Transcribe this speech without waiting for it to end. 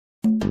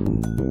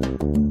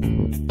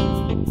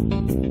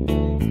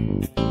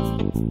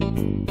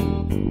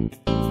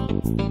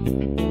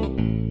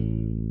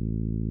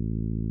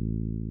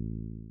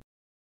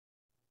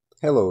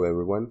Hello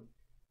everyone.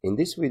 In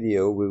this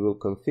video we will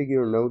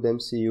configure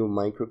nodeMCU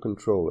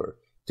microcontroller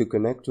to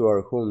connect to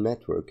our home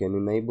network and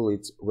enable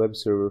its web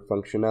server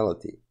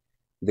functionality.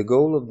 The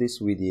goal of this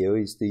video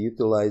is to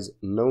utilize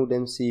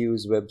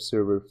nodeMCU's web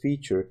server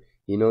feature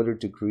in order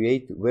to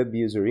create web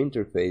user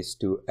interface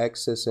to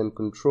access and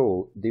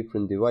control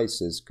different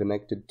devices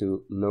connected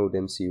to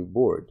nodeMCU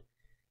board.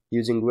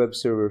 Using web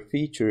server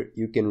feature,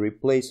 you can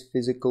replace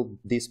physical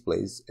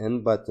displays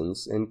and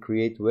buttons and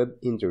create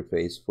web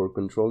interface for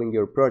controlling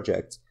your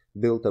projects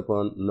built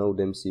upon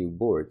nodeMCU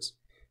boards.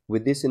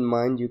 With this in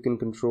mind, you can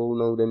control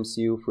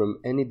nodeMCU from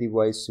any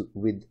device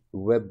with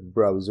web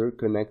browser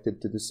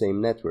connected to the same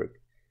network.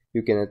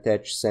 You can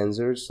attach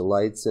sensors,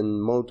 lights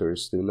and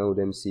motors to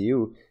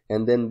nodeMCU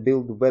and then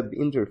build web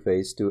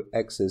interface to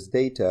access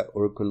data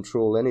or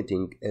control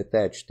anything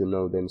attached to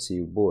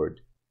nodeMCU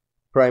board.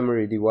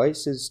 Primary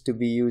devices to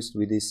be used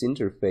with this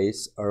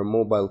interface are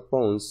mobile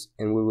phones,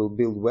 and we will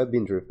build web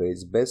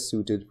interface best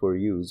suited for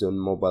use on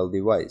mobile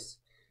device.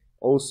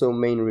 Also,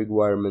 main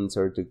requirements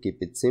are to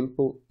keep it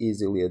simple,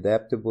 easily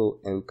adaptable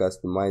and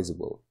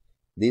customizable.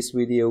 This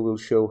video will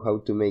show how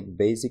to make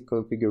basic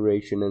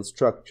configuration and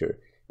structure,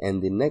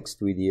 and in next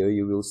video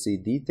you will see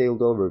detailed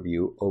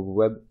overview of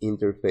web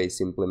interface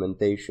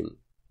implementation.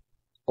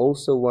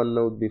 Also, one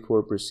note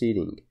before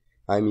proceeding.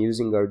 I'm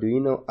using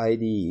Arduino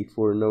IDE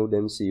for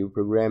nodeMCU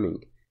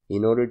programming.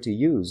 In order to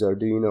use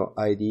Arduino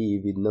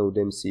IDE with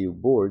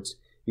nodeMCU boards,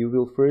 you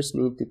will first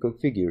need to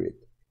configure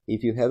it.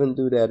 If you haven't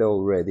done that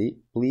already,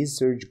 please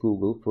search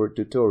Google for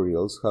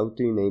tutorials how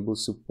to enable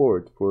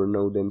support for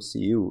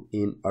nodeMCU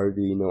in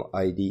Arduino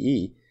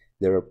IDE.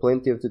 There are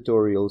plenty of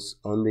tutorials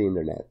on the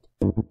internet.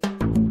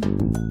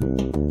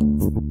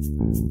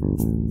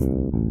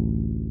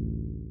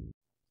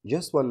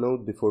 Just one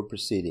note before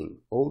proceeding,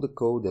 all the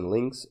code and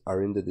links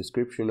are in the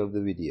description of the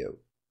video.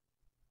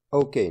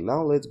 Okay,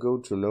 now let's go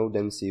through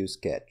nodeMCU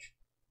sketch.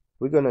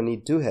 We're gonna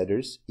need two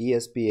headers,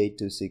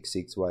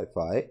 ESP8266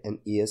 Wi-Fi and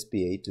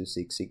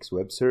ESP8266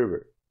 web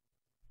server.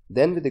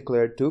 Then we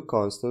declare two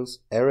constants,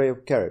 array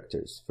of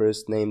characters,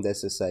 first named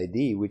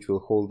SSID, which will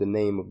hold the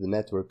name of the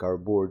network our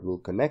board will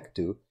connect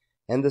to,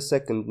 and the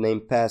second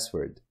named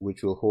password,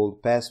 which will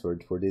hold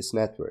password for this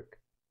network.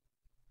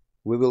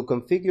 We will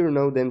configure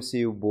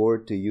nodeMCU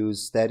board to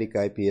use static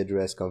IP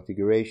address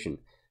configuration,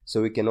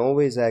 so we can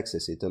always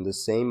access it on the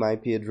same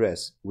IP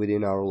address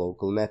within our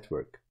local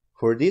network.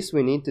 For this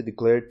we need to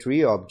declare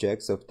three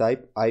objects of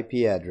type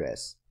IP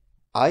address.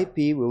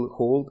 IP will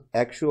hold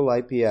actual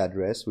IP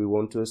address we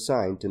want to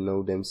assign to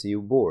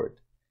nodeMCU board.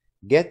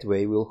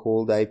 Gateway will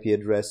hold IP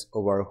address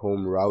of our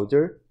home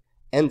router,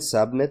 and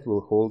subnet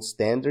will hold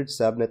standard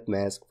subnet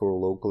mask for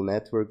local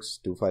networks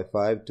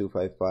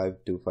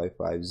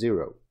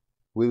 255.255.255.0.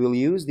 We will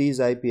use these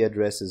IP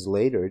addresses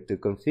later to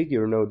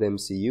configure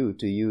nodeMCU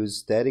to use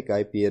static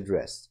IP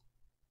address.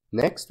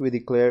 Next, we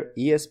declare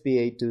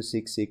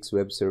ESP8266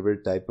 web server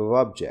type of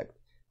object,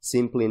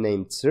 simply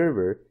named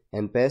server,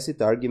 and pass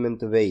it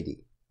argument of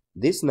 80.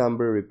 This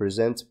number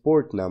represents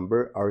port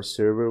number our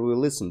server will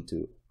listen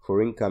to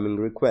for incoming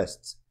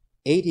requests.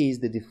 80 is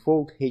the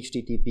default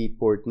HTTP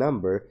port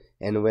number,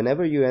 and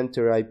whenever you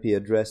enter IP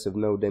address of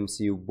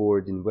nodeMCU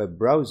board in web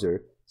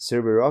browser,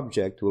 server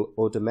object will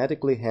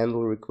automatically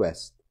handle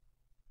request.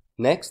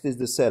 Next is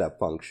the setup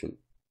function.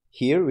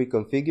 Here we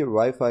configure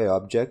Wi-Fi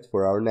object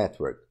for our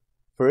network.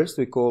 First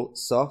we call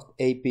soft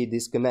AP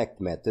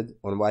disconnect method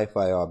on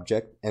Wi-Fi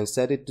object and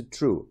set it to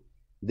true.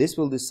 This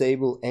will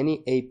disable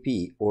any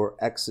AP or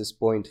access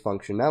point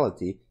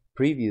functionality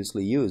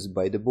previously used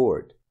by the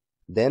board.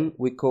 Then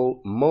we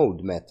call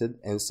mode method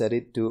and set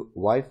it to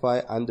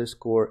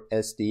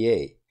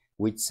Wi-Fi_STA,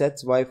 which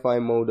sets Wi-Fi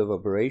mode of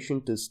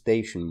operation to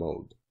station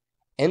mode.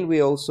 And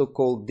we also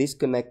call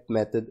disconnect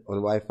method on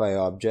Wi-Fi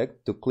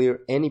object to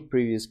clear any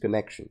previous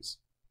connections.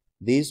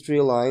 These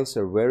three lines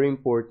are very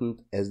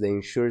important as they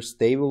ensure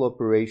stable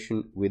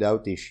operation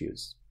without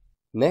issues.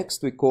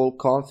 Next we call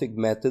config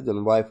method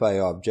on Wi-Fi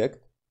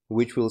object,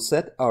 which will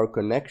set our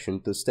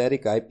connection to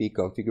static IP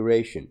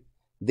configuration.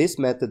 This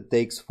method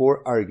takes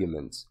four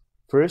arguments.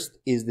 First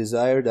is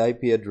desired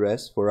IP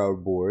address for our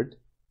board.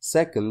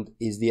 Second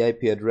is the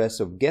IP address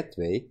of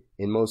gateway,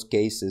 in most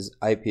cases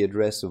IP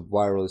address of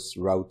wireless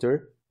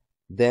router.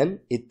 Then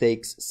it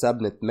takes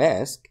subnet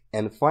mask,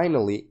 and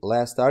finally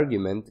last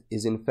argument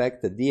is in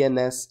fact a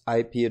DNS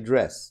IP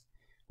address,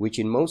 which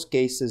in most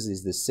cases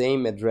is the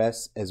same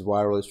address as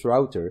wireless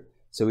router,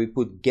 so we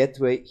put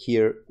gateway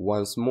here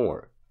once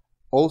more.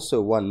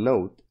 Also one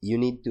note, you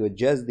need to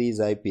adjust these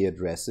IP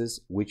addresses,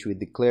 which we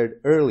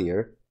declared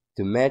earlier,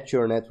 to match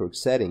your network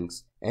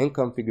settings and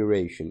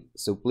configuration,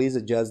 so please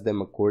adjust them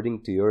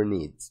according to your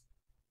needs.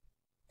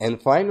 And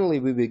finally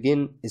we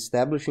begin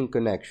establishing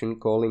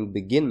connection calling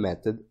begin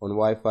method on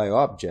Wi-Fi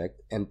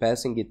object and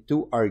passing it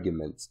two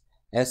arguments,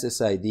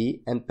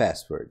 SSID and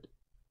password.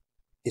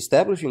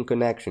 Establishing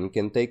connection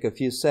can take a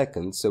few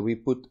seconds, so we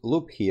put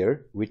loop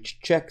here,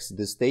 which checks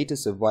the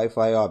status of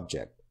Wi-Fi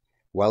object.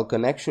 While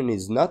connection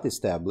is not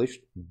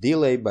established,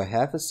 delay by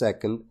half a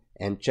second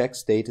and check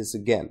status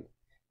again.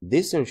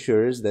 This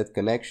ensures that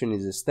connection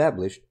is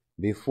established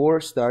before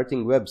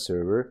starting web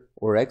server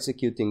or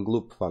executing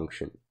loop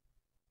function.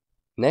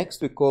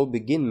 Next, we call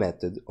begin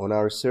method on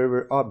our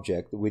server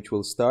object, which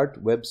will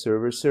start web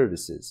server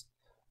services.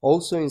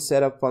 Also in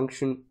setup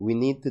function, we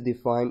need to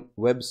define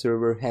web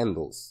server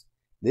handles.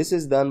 This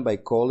is done by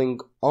calling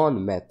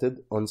on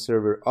method on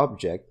server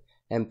object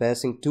and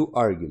passing two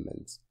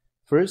arguments.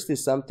 First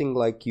is something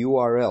like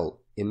URL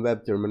in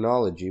web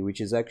terminology, which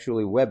is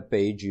actually web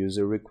page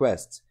user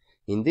requests.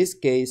 In this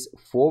case,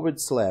 /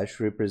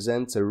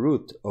 represents a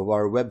root of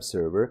our web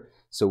server,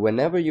 so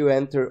whenever you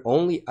enter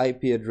only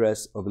IP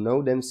address of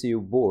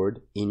nodeMCU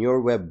board in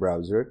your web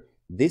browser,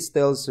 this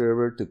tells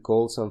server to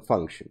call some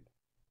function.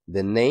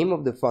 The name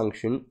of the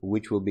function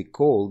which will be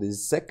called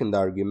is second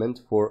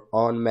argument for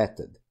on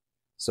method.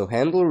 So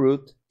handle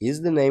root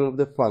is the name of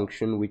the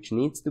function which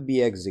needs to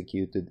be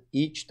executed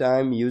each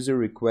time user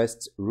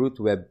requests root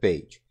web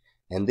page,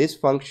 and this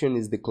function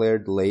is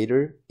declared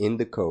later in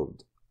the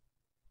code.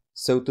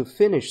 So to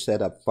finish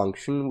setup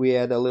function, we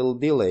add a little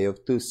delay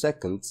of 2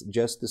 seconds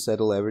just to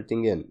settle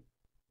everything in.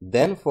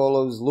 Then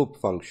follows loop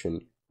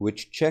function,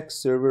 which checks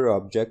server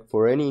object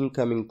for any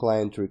incoming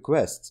client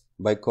requests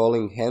by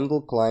calling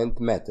handle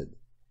client method.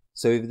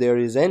 So if there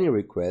is any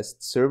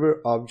request,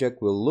 server object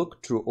will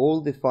look through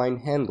all defined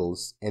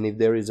handles, and if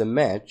there is a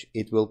match,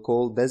 it will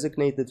call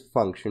designated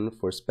function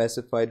for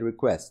specified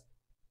request.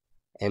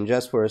 And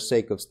just for the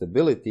sake of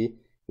stability,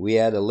 we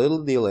add a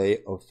little delay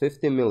of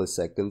 50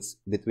 milliseconds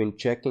between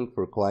checking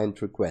for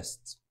client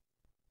requests.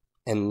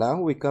 And now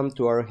we come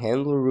to our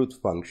handle root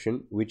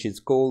function, which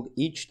is called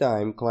each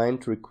time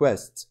client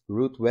requests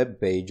root web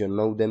page on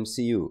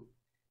nodeMCU.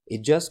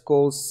 It just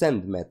calls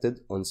send method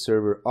on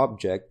server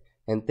object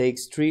and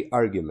takes 3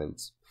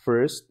 arguments.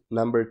 First,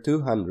 number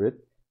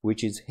 200,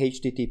 which is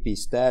HTTP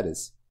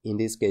status, in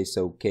this case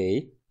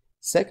OK.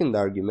 Second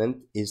argument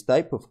is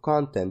type of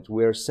content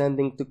we are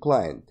sending to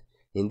client,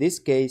 in this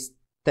case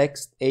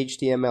text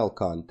HTML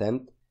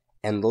content,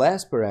 and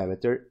last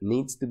parameter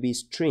needs to be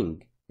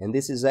string, and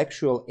this is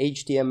actual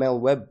HTML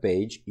web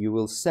page you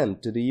will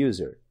send to the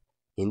user.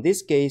 In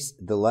this case,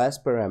 the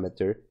last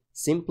parameter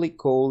simply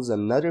calls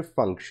another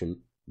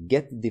function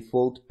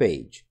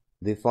getDefaultPage,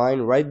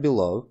 defined right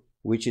below,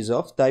 which is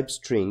of type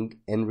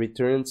string and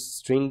returns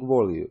string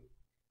value.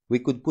 We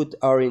could put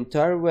our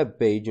entire web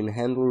page in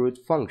handle root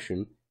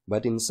function,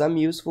 but in some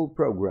useful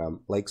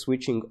program like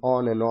switching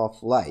on and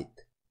off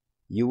light,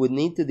 you would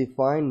need to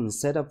define in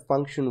setup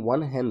function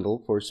one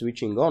handle for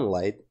switching on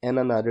light and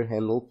another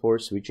handle for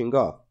switching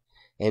off.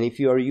 And if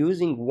you are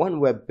using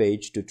one web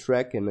page to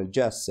track and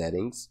adjust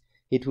settings,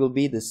 it will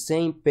be the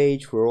same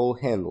page for all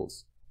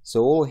handles.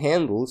 So all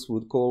handles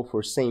would call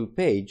for same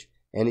page,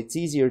 and it's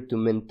easier to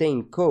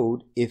maintain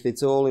code if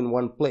it's all in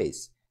one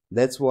place.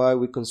 That's why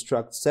we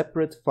construct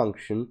separate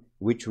function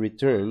which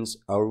returns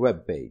our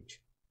web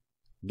page.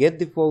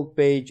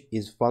 GetDefaultPage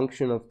is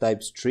function of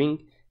type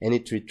string, and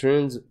it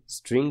returns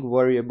string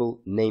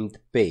variable named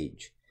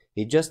page.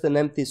 It's just an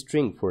empty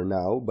string for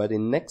now, but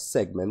in next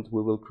segment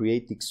we will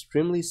create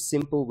extremely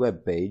simple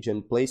web page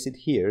and place it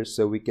here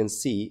so we can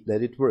see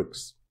that it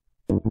works.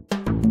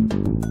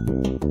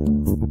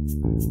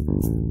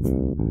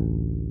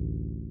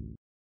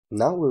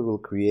 Now we will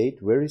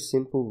create very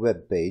simple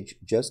web page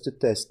just to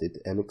test it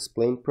and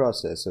explain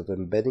process of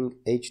embedding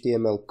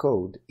HTML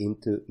code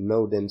into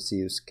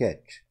nodeMCU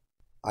Sketch.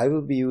 I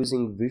will be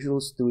using Visual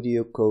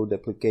Studio Code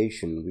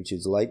application, which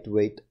is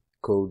lightweight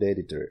code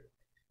editor.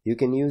 You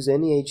can use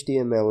any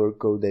HTML or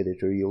code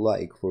editor you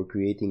like for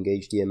creating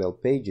HTML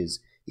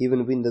pages,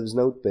 even Windows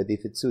Notepad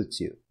if it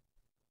suits you.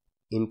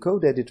 In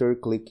code editor,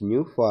 click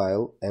New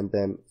File and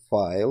then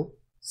File,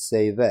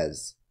 Save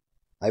As.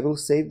 I will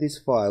save this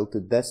file to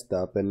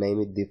desktop and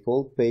name it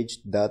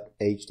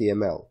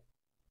defaultpage.html.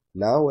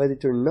 Now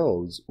editor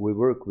knows we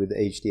work with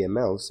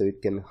HTML, so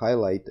it can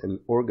highlight and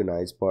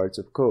organize parts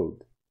of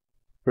code.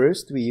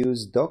 First, we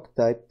use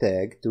doctype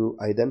tag to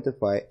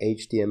identify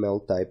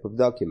HTML type of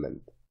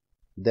document.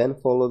 Then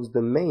follows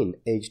the main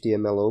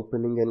HTML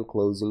opening and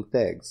closing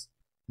tags.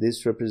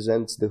 This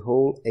represents the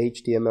whole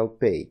HTML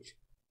page.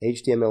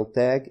 HTML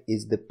tag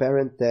is the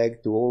parent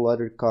tag to all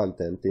other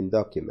content in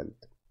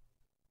document.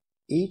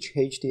 Each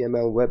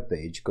HTML web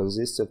page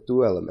consists of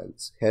 2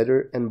 elements,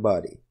 header and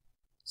body.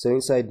 So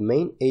inside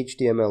main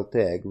HTML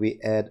tag, we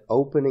add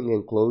opening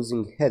and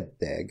closing head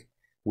tag,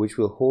 which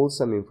will hold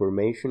some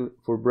information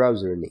for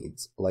browser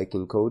needs, like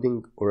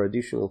encoding or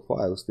additional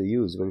files to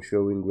use when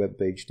showing web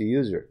page to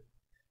user.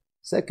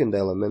 Second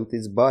element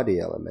is body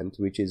element,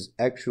 which is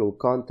actual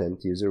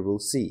content user will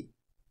see.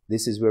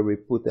 This is where we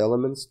put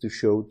elements to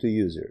show to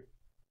user.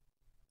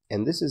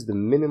 And this is the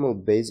minimal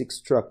basic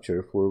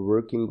structure for a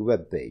working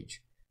web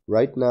page.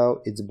 Right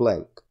now it's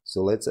blank,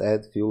 so let's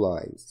add few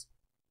lines.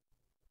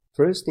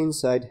 First,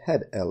 inside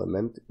head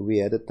element we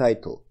add a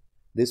title.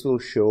 This will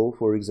show,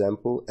 for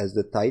example, as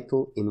the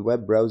title in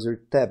web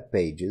browser tab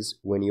pages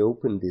when you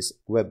open this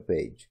web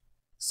page.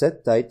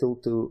 Set title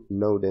to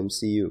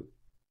nodeMCU.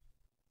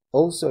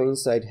 Also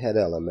inside head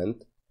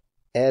element,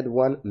 add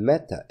one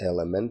meta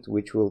element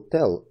which will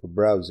tell the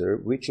browser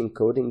which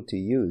encoding to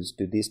use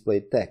to display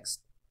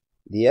text.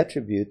 The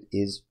attribute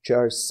is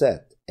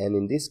charSet, and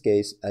in this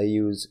case I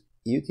use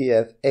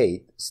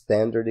UTF-8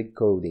 standard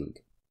encoding.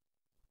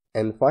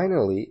 And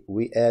finally,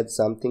 we add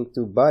something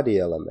to body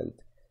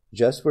element.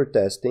 Just for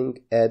testing,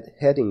 add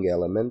heading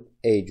element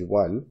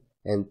H1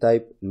 and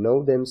type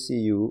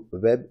nodeMCU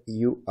web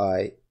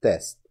UI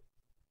test.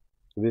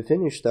 We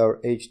finished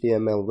our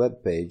HTML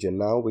web page and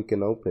now we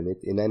can open it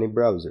in any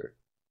browser.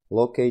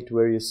 Locate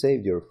where you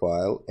saved your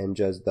file and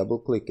just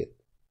double-click it.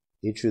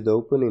 It should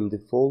open in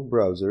default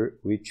browser,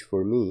 which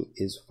for me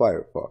is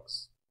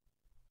Firefox.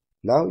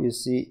 Now you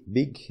see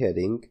big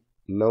heading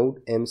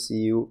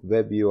nodeMCU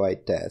web UI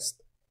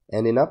test,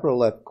 and in upper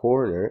left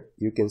corner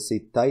you can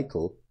see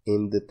title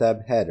in the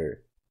tab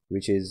header,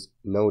 which is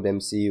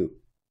nodeMCU.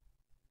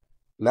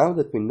 Now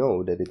that we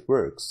know that it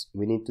works,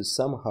 we need to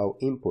somehow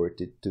import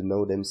it to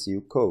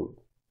nodeMCU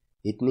code.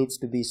 It needs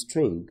to be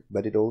string,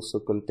 but it also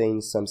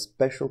contains some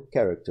special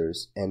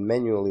characters, and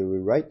manually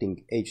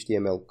rewriting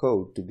HTML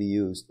code to be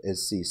used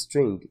as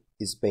C-string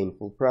is a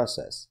painful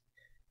process.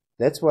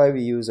 That's why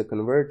we use a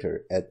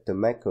converter at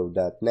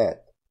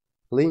tomeco.net.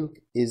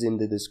 Link is in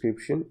the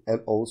description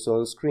and also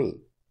on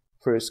screen.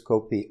 First,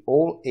 copy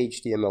all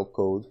HTML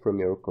code from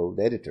your code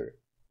editor.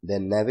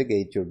 Then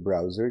navigate your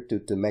browser to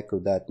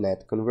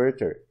tomeco.net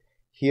converter.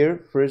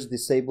 Here, first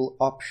disable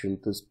option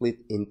to split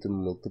into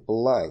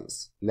multiple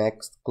lines.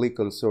 Next, click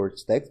on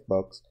source text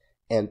box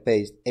and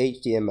paste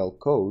HTML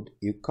code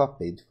you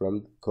copied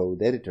from the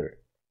code editor,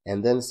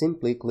 and then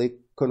simply click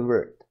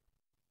convert.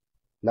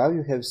 Now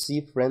you have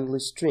C-friendly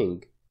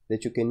string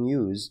that you can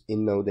use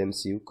in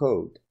nodeMCU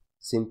code.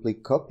 Simply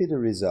copy the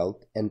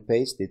result and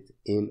paste it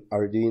in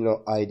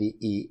Arduino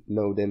IDE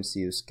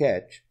nodeMCU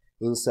sketch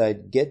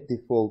inside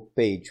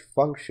getDefaultPage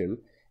function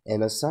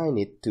and assign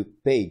it to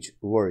page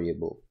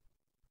variable.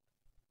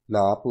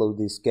 Now upload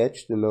this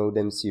sketch to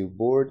nodeMCU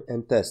board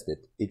and test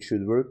it. It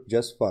should work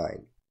just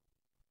fine.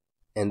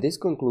 And this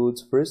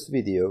concludes first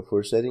video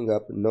for setting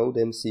up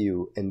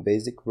nodeMCU and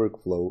basic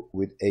workflow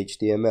with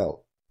HTML.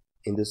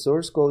 In the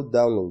source code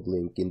download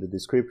link in the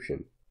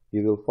description,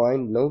 you will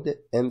find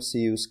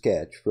nodeMCU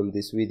sketch from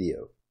this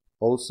video.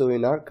 Also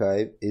in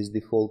archive is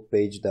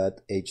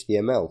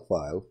defaultpage.html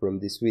file from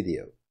this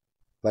video.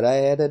 But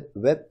I added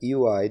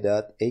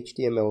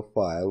webui.html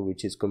file,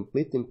 which is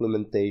complete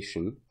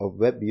implementation of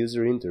web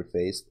user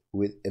interface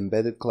with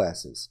embedded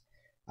classes.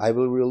 I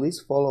will release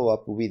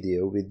follow-up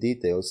video with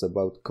details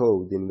about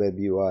code in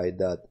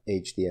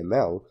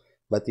webui.html,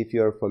 but if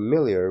you are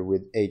familiar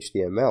with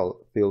HTML,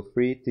 feel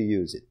free to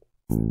use it.